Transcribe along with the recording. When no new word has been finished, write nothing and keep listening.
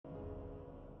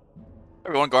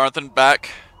Everyone, Garthan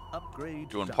back. Upgrade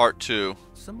Doing done. part 2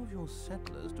 Some of your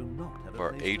settlers do not have of our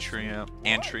a place to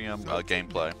Antrium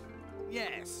gameplay.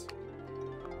 Yes.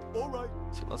 All right.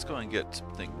 So let's go and get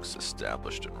some things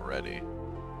established and ready.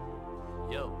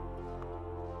 Yo.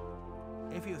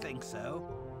 If you think so.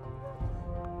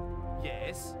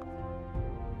 Yes.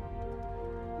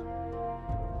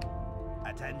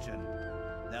 Attention.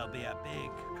 There'll be a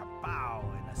big kapow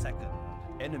in a second.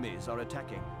 Enemies are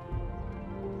attacking.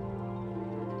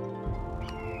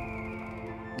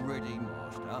 Ready,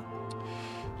 master.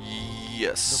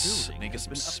 Yes. The I need to get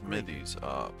some building has smithies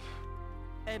up.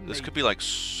 And This me. could be like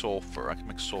sulfur. I can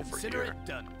make sulfur Consider here. it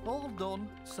done. Hold on.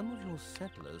 Some of your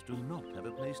settlers do not have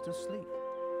a place to sleep.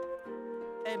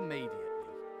 Immediately.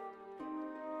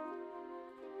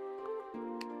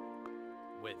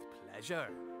 With pleasure.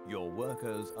 Your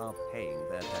workers are paying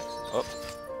their taxes. Oh,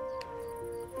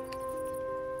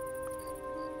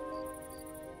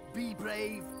 Be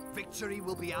brave. Victory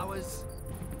will be ours.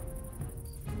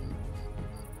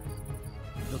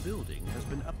 The building has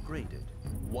been upgraded.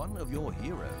 One of your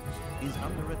heroes is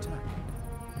under attack.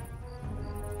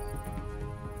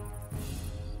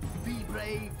 Be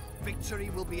brave. Victory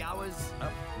will be ours.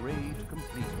 Upgrade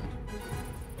completed.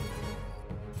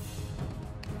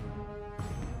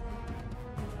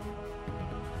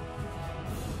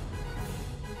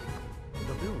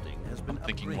 The building has been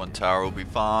thinking upgraded. one tower will be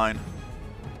fine.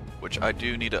 Which I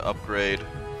do need to upgrade.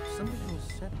 Some of your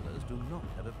settlers do not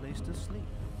have a place to sleep.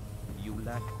 You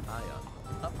lack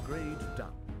iron. Upgrade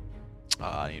done.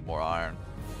 I need more iron.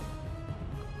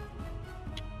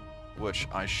 Which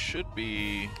I should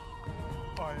be...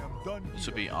 I am done. This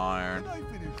would here. be iron. Can I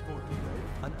finish for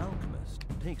today? An alchemist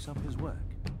takes up his work.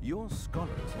 Your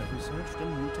scholars have researched a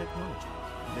new technology.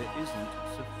 There isn't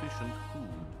sufficient food.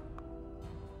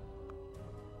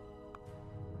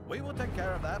 We will take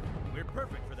care of that. We're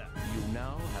perfect for that. You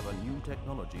now have a new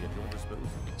technology at your disposal.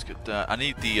 Let's get that. I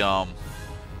need the,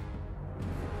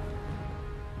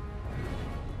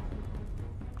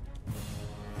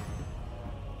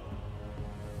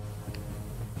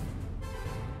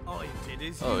 All you did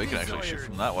is Oh, you can actually shoot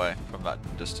from that way, from that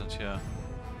distance, yeah.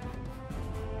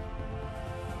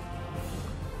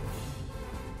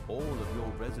 All of your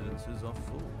residences are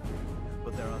full,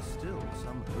 but there are still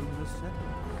some homeless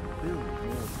settlers. Build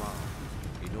more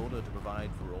farms in order to provide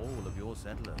for all of your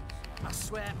settlers. I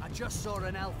swear, I just saw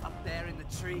an elf up there in the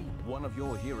tree. One of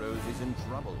your heroes is in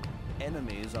trouble.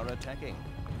 Enemies are attacking.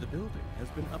 The building has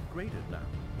been upgraded now.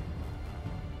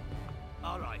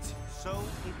 All right. So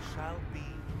it shall be.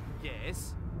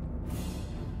 Yes.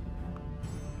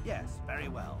 Yes, very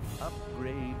well.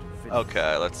 Upgrade finished.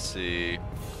 Okay, let's see.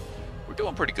 We're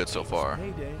doing pretty good so far.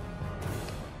 Payday.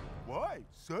 Why?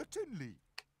 Certainly.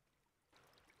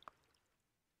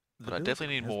 The But I building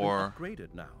definitely need has been more.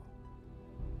 upgraded now.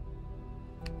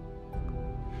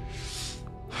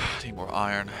 I need more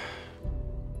iron.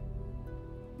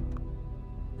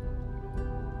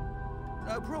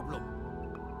 No problem.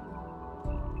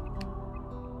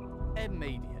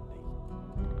 Immediately.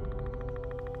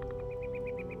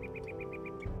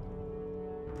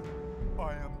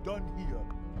 I am done here.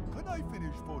 Can I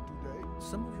finish for today?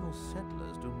 Some of your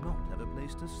settlers do not have a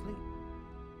place to sleep.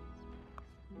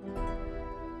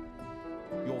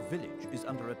 Your village is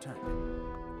under attack.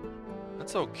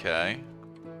 That's okay.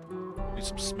 Need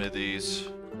some smithies.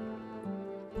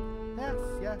 Yes,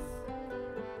 yes.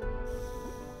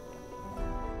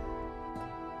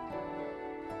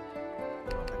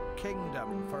 What a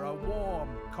kingdom for a warm,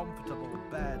 comfortable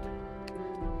bed.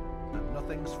 And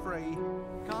nothing's free.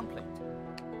 Complete.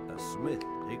 The smith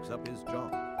takes up his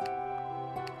job.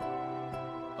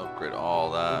 Upgrade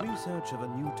all that. The research of a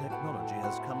new technology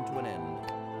has come to an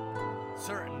end.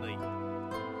 Certainly.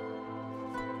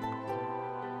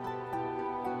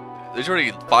 There's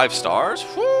already 5 stars?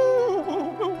 Woo!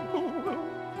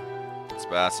 It's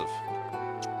massive.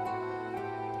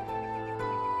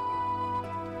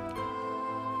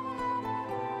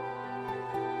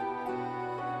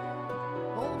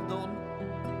 Hold on.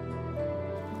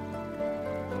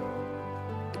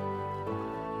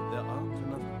 There aren't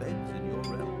enough beds in your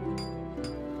realm.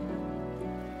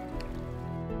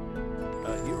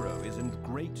 A hero is in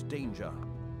great danger.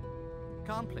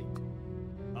 Complete.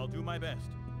 I'll do my best.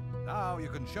 Now you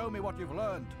can show me what you've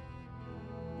learned.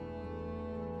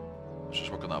 Let's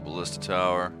just work on that ballista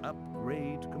tower.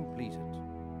 Upgrade completed.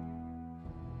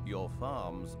 Your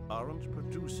farms aren't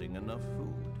producing enough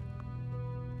food.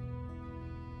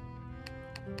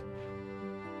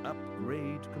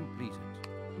 Upgrade completed.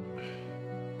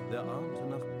 There aren't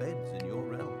enough beds in your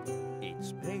realm.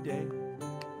 It's payday.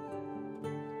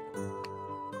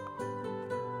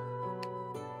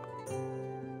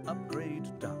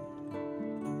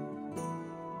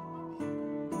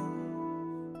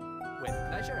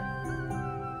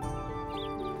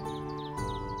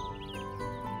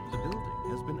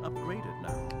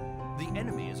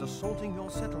 is assaulting your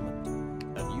settlement.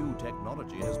 A new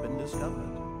technology has been discovered.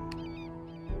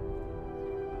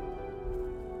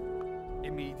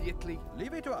 Immediately.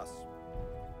 Leave it to us.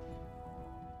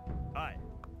 Aye.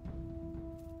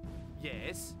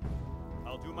 Yes.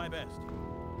 I'll do my best.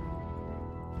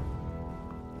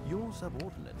 Your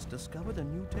subordinates discovered a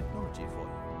new technology for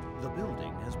you. The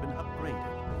building has been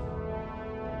upgraded.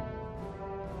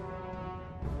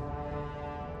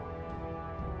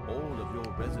 All of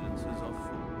your residences are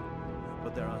full,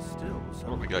 but there are still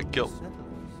some we got killed.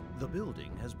 settlers. The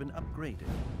building has been upgraded.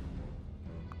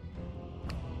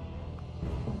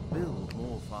 Build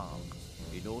more farms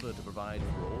in order to provide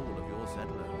for all of your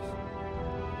settlers.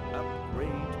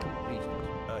 Upgrade completed.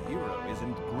 A hero is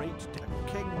in great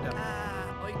kingdom.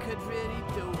 Ah, I could really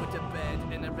do with a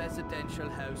bed in a residential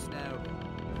house now.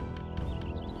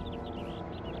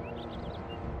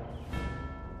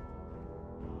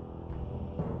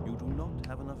 You do not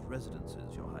have enough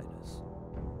residences, Your Highness.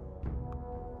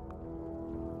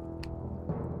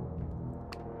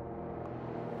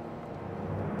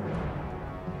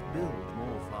 Build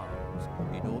more farms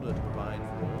in order to provide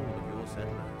for all of your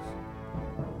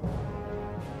settlers.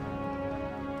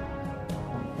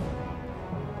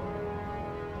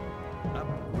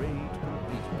 Upgrade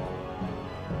completed.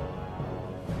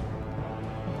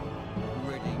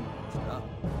 Ready, master.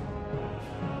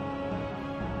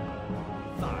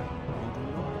 Fine. You do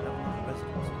not have enough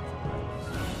residences, Your Highness.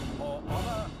 For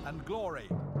honor and glory.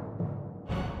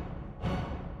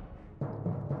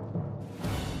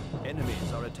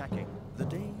 Enemies are attacking. The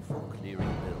day for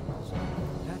clearing bills.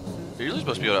 Taxes. You're usually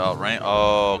supposed to be able to outrain.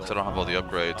 Oh, because I don't have all the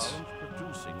upgrades. Aren't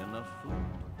producing enough food.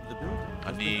 The building I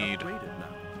has been need- upgraded now.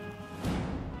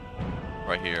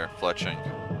 Right here, fletching.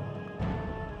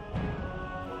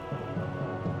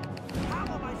 How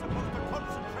am I supposed to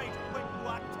concentrate when you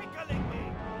are tickling me?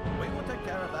 We will take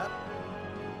care of that.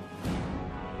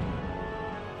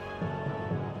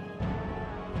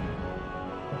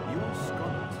 Your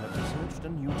scholars have researched a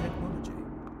new technology.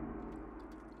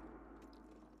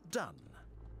 Done.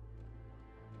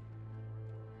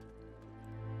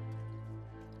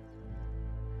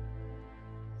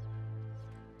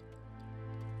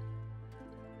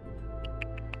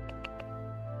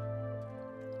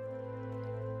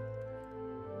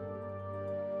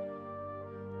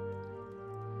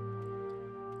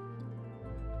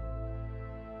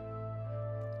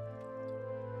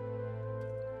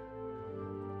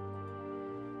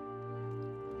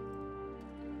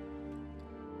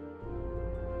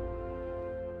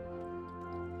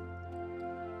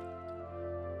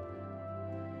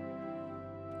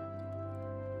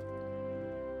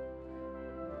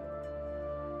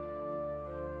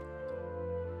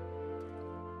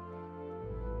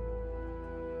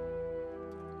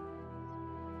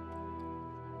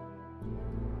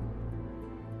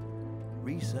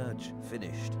 Research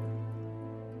finished.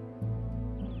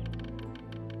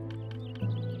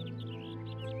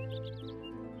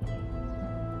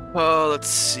 Let's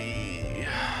see.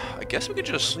 I guess we could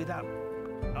just. Without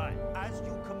Aye. As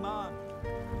you command.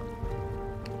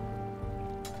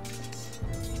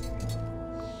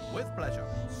 With pleasure.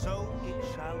 So it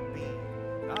shall be.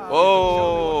 Now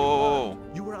Oh!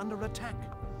 you were under attack.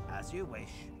 As you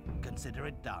wish. Consider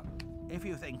it done. If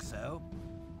you think so.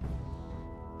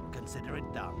 Consider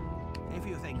it done. If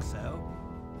you think so.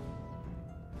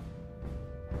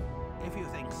 If you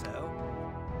think so.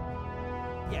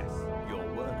 Yes. Your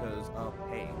workers are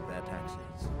paying their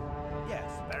taxes. Yes,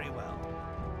 very well.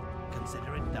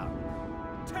 Consider it done.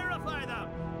 Terrify them!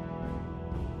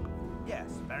 Yes,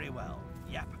 very well.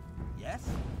 Yep. Yes?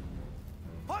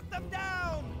 Put them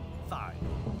down! Fine.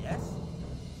 Yes?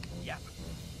 Yep.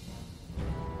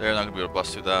 They're not gonna be able to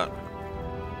bust through that.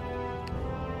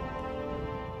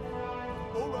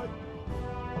 All right.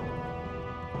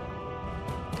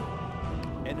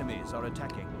 Enemies are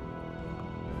attacking.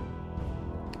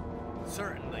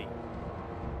 Certainly.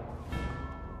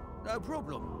 No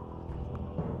problem.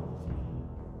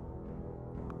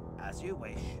 As you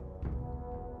wish.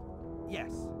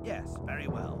 Yes, yes, very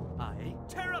well. Aye.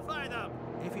 Terrify them!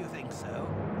 If you think so.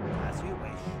 As you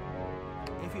wish.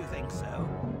 If you think so.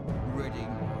 Ready,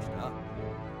 master.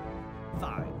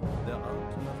 Fine. There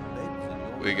aren't enough beds in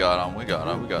your We got him. We got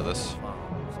him. We got this.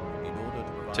 farms in order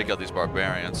to provide Take out these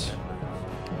barbarians.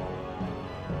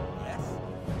 Yes?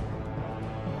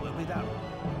 Will be done.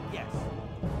 Yes.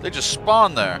 They just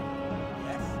spawned there.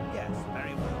 Yes, yes,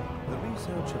 very well. the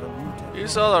research of a new technology. You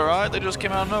saw that, right? They just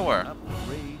came out of nowhere.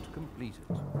 Upgrade completed.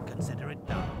 Consider it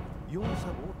done. Your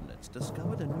subordinates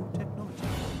discovered a new technology.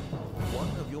 One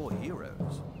of your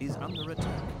heroes is under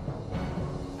attack.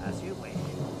 As you wish.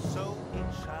 So it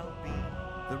shall be.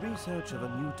 The research of a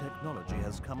new technology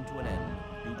has come to an end.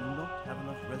 You do not have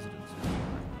enough residents in your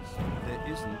lands. There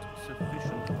isn't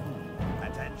sufficient food.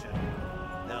 Attention.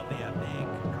 There'll be a big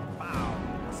kapow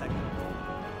in a second.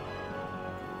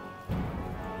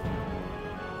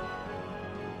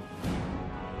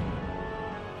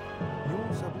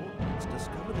 Your subordinates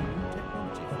discovered a new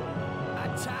technology for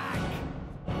you. Attack!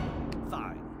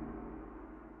 Fine.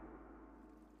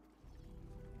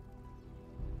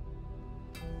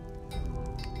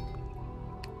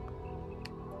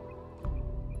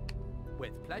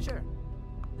 With pleasure.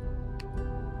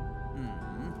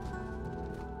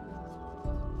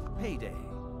 Payday.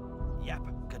 Yep,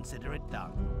 consider it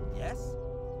done. Yes?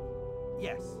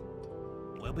 Yes.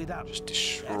 Will be done. Just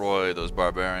destroy those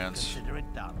barbarians. Consider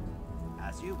it done.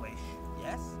 As you wish.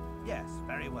 Yes? Yes,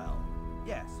 very well.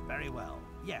 Yes, very well.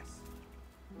 Yes.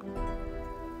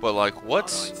 But like,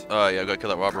 what's... Oh yeah, I gotta kill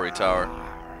that robbery tower.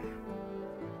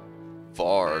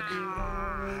 Varg.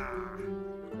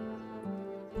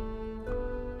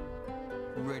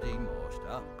 Ready,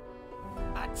 master.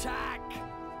 Attack!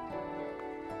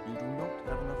 You do not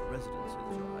have enough residences,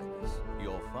 Your Highness.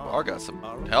 Your farms Varg got some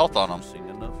aren't health on him. producing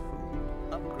enough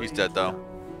food. He's Upgrades dead though. done.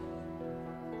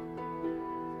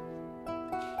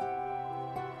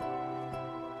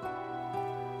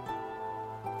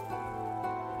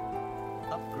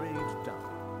 Upgrade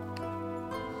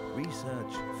done.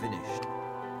 Research finished.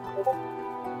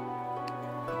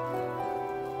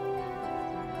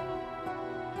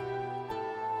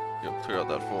 Yep, clear out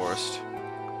that forest.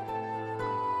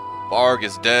 Varg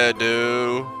is dead,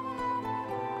 dude.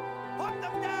 Put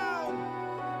them down!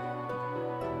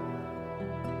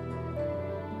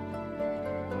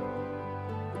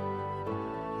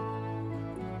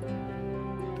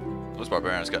 Those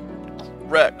barbarians got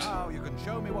wrecked. Now you can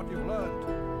show me what you've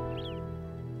learned.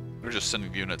 We're just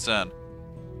sending units in.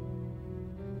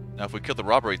 Now, if we kill the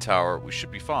robbery tower, we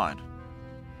should be fine.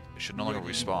 It should no longer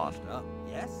Ready, respawn. master.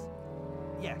 Yes?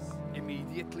 Yes.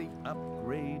 Immediately.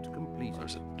 Upgrade completed.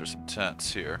 There's some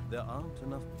tents here. There aren't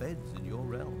enough beds in your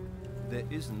realm. There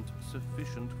isn't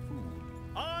sufficient food.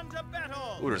 On to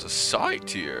battle! Ooh, there's a side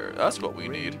tier. That's what we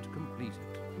need. Upgrade completed.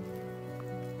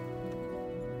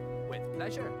 With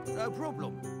pleasure. No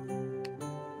problem.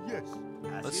 Yes.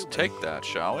 As Let's you take wish. that,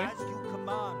 shall we? As you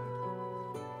command.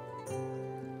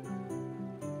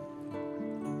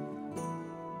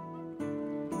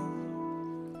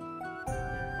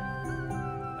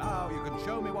 Now you can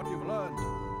show me what you've learned.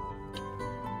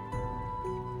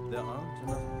 There aren't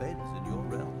enough beds in your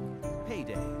realm.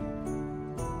 Payday.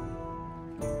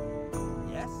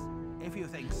 Yes? If you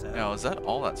think so. Now, is that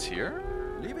all that's here?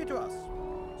 Leave it to us.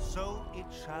 So it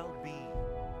shall be.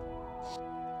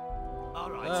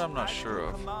 All right. That I'm not as sure you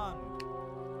of. command.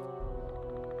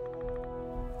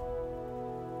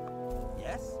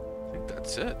 Yes? I think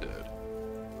that's it, dude.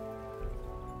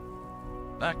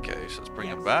 In that case, let's bring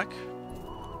him Yes. back.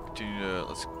 Continue to,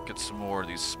 let's get some more of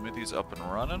these smithies up and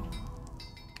running.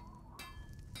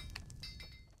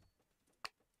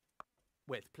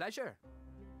 With pleasure.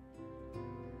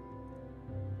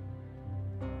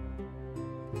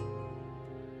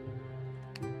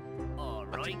 All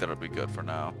I think right. that'll be good for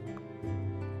now.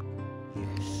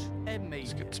 Yes. Let's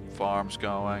Immediately. get some farms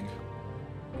going.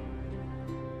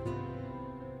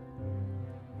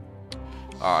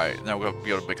 Alright, now we're gonna be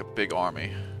able to make a big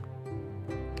army.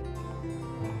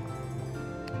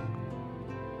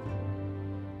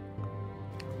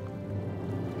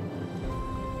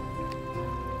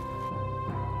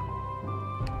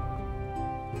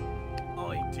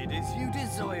 I did as you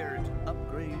desired.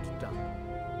 Upgrade done.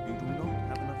 You do not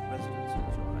have enough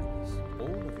residences, Your Highness.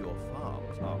 All of your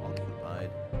farms are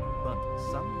occupied, but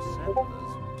some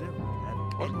settlers don't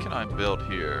have What any. can I build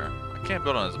here? I can't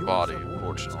build on his Your body,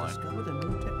 subordinates unfortunately. discovered a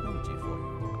new technology for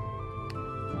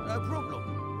you. No problem.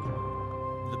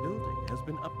 The building has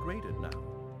been upgraded now.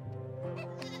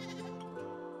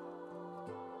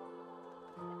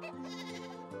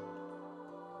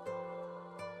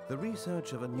 The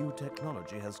research of a new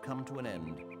technology has come to an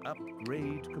end.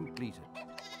 Upgrade completed.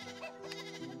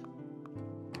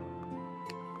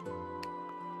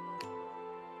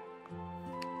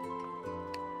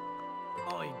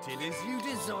 I did as you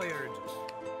desired.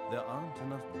 There aren't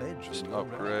enough beds. Just in your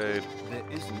realm. upgrade. There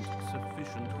isn't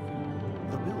sufficient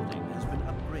food. The building has been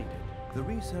upgraded. The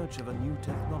research of a new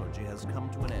technology has come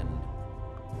to an end.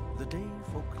 The day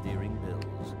for clearing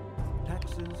bills.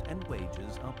 Taxes and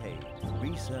wages are paid.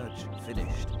 Research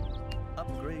finished.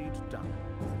 Upgrade done.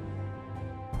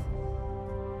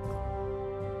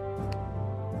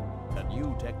 A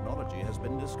new technology has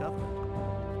been discovered.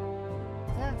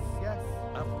 Yes, yes.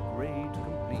 Upgrade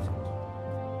completed.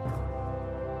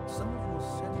 Some of your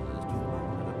settlers do not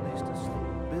have a place to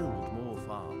sleep. Build more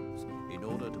farms in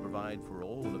order to provide for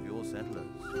all of your settlers.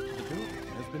 The building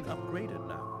has been upgraded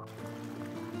now.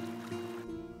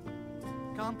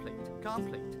 Complete.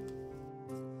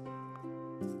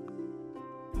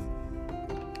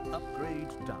 Upgrade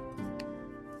done.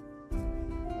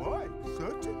 Why,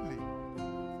 certainly.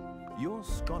 Your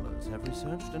scholars have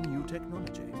researched a new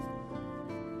technology.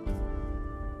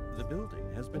 The building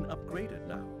has been upgraded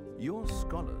now. Your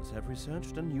scholars have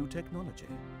researched a new technology.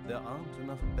 There aren't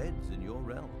enough beds in your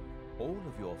realm. All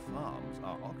of your farms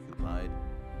are occupied,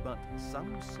 but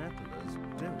some settlers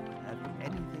don't have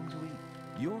anything to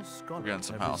eat. Your scholars getting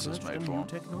some have houses researched made a for new 'em.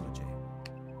 technology.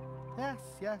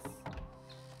 Yes.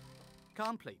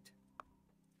 Complete.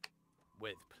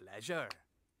 With pleasure.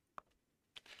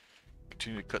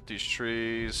 Continue to cut these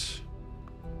trees.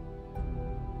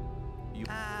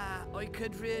 I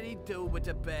could really do with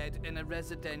a bed in a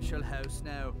residential house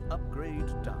now. Upgrade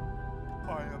done.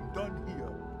 I am done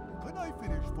here. Can I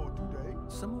finish for today?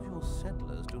 Some of your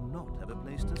settlers do not have a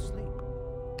place to sleep.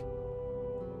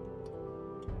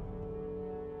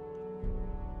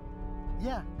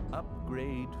 Yeah.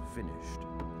 Upgrade finished.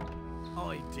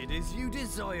 I did as you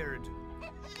desired.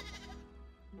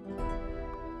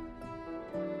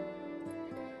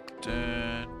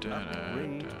 Dun, dun, dun,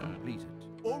 Upgrade dun. completed.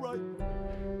 All right.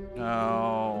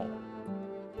 Now,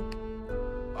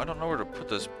 I don't know where to put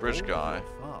this bridge guy.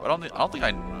 I don't think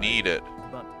I need it,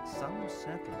 But some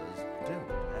settlers don't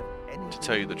have anything to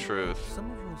tell you the eat. truth. Some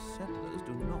of your settlers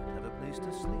do not have a place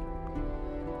to sleep.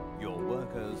 Your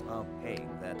workers are paying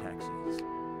their taxes.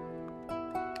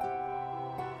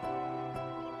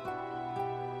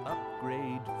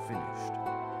 Upgrade finished.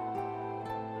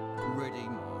 Ready,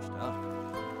 master.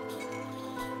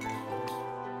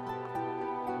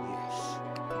 Yes.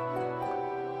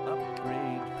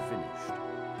 Upgrade finished.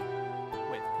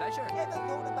 With pleasure. Ever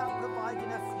thought about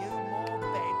providing a few more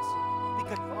beds?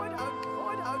 Because if I don't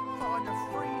find a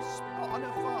free spot on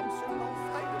a farm soon, I'll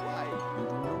fade away. You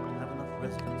do not have enough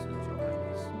residences, Your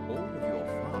Highness. All of your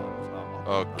farms are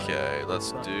occupied, Okay, let's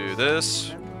but do some this.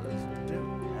 settlers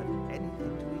don't have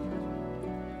anything to eat.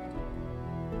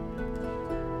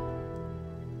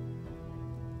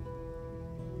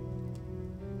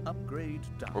 Upgrade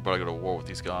done. We're about to go to war with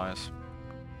these guys.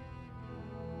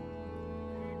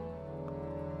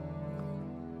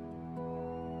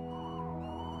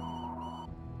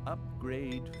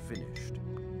 Upgrade finished.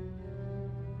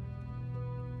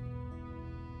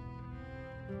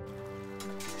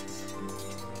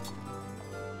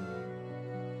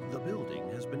 The building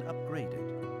has been upgraded.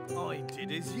 I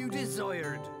did as you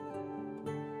desired.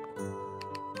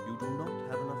 You do not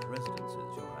have enough residences,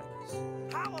 Your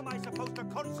Highness. How am I supposed to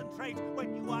concentrate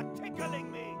when you are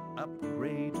tickling me?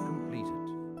 Upgrade completed.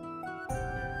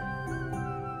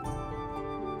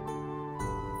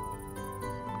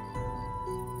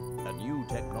 A new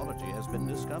technology has been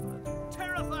discovered.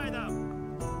 Terrify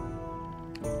them!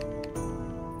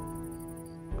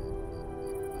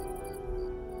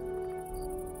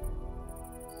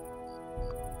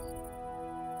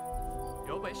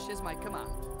 Your wish is my command.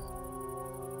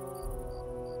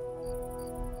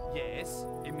 Yes,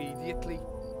 immediately.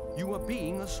 You are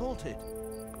being assaulted.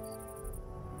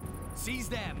 Seize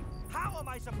them. How am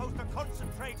I supposed to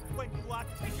concentrate when you are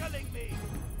tickling me?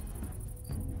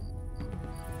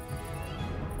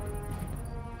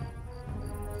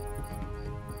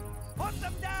 Put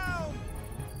them down!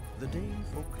 The day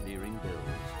for clearing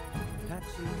bills.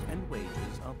 Taxes and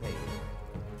wages are paid.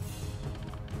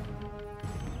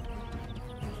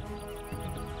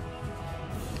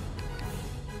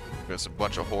 There's a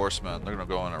bunch of horsemen. They're gonna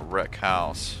go in a wreck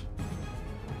house.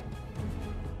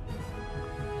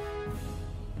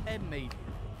 Immediately.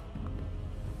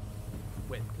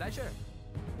 With pleasure.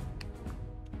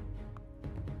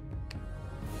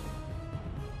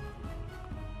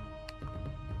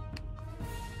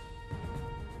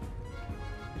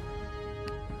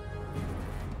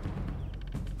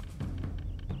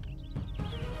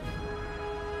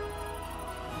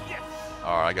 Yes!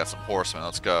 Alright, I got some horsemen.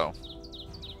 Let's go.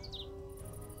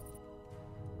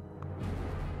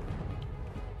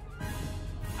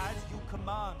 As you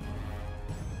command.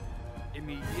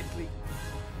 Immediately.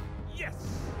 Yes!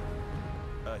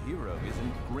 A hero is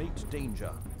in great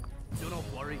danger. Do not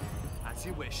worry. As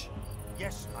you wish.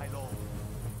 Yes, my lord.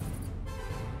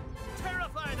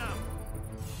 Terrify them!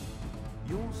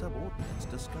 Your subordinates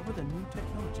discovered a new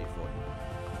technology for you.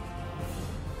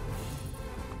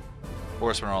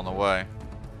 Horsemen are on the way.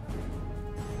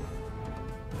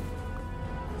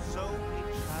 So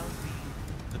it shall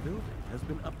be. The building has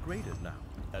been upgraded now.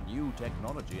 A new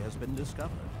technology has been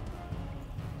discovered.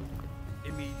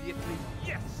 immediately.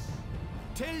 Yes!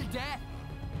 Till death!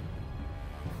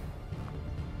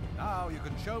 Now you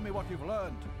can show me what you've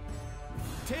learned.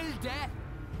 Till death!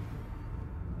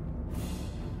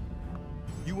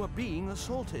 You are being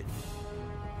assaulted.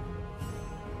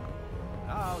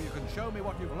 Now you can show me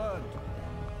what you've learned.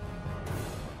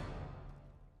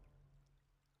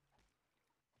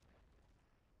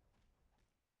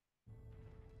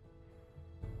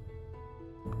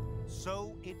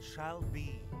 So it shall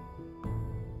be.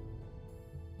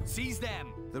 Seize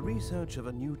them! The research of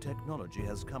a new technology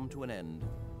has come to an end.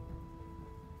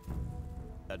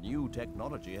 A new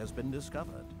technology has been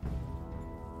discovered.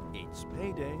 It's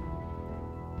payday.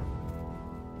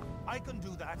 I can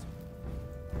do that.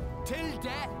 Till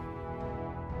death!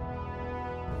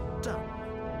 Done.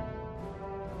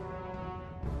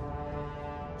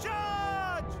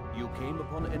 Charge! You came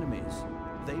upon enemies.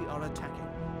 They are attacking.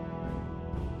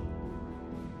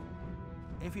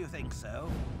 If you think so.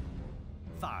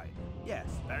 Fine. Yes,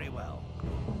 very well.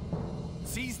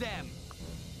 Seize them!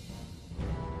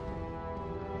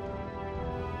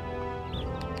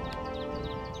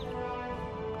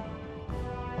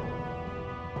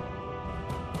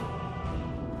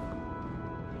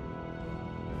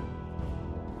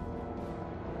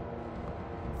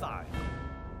 Fine.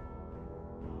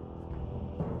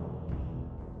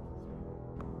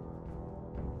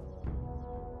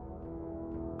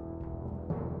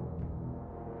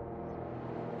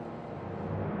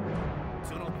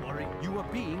 Do not worry. You are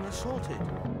being assaulted.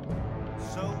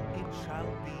 So it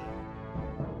shall be.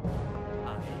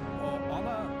 For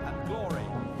honor and glory.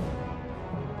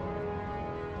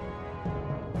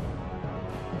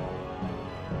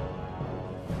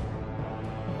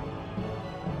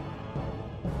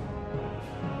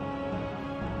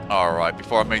 Alright,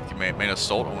 before I make the main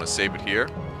assault, I want to save it here.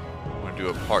 I'm going to do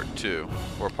a part 2,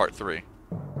 or part 3.